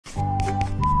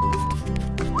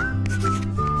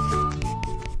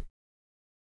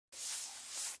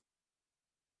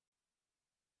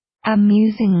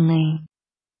amusingly,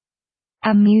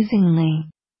 amusingly,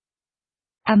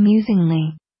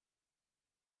 amusingly.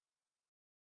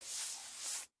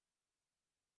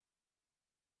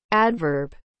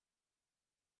 Adverb.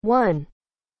 1.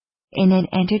 In an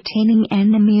entertaining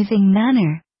and amusing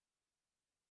manner.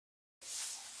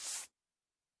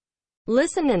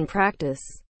 Listen and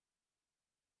practice.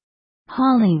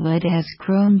 Hollywood has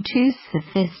grown too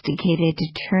sophisticated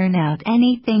to turn out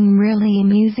anything really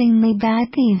amusingly bad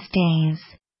these days.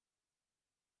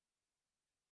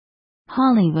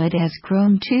 Hollywood has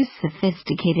grown too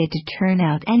sophisticated to turn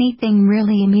out anything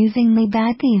really amusingly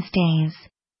bad these days.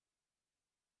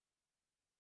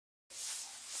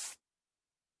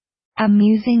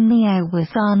 Amusingly, I was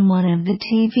on one of the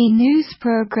TV news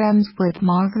programs with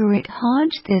Margaret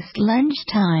Hodge this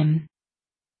lunchtime.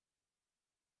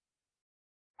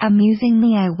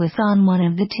 Amusingly, I was on one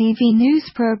of the TV news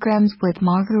programs with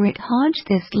Margaret Hodge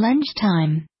this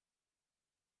lunchtime.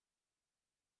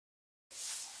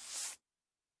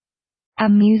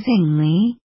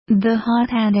 Amusingly, the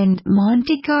hot and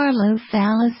Monte Carlo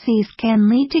fallacies can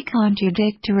lead to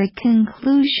contradictory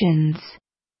conclusions.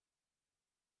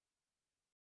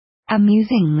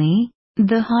 Amusingly,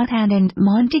 the hot and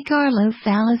Monte Carlo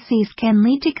fallacies can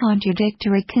lead to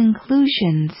contradictory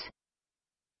conclusions.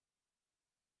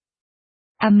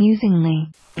 Amusingly.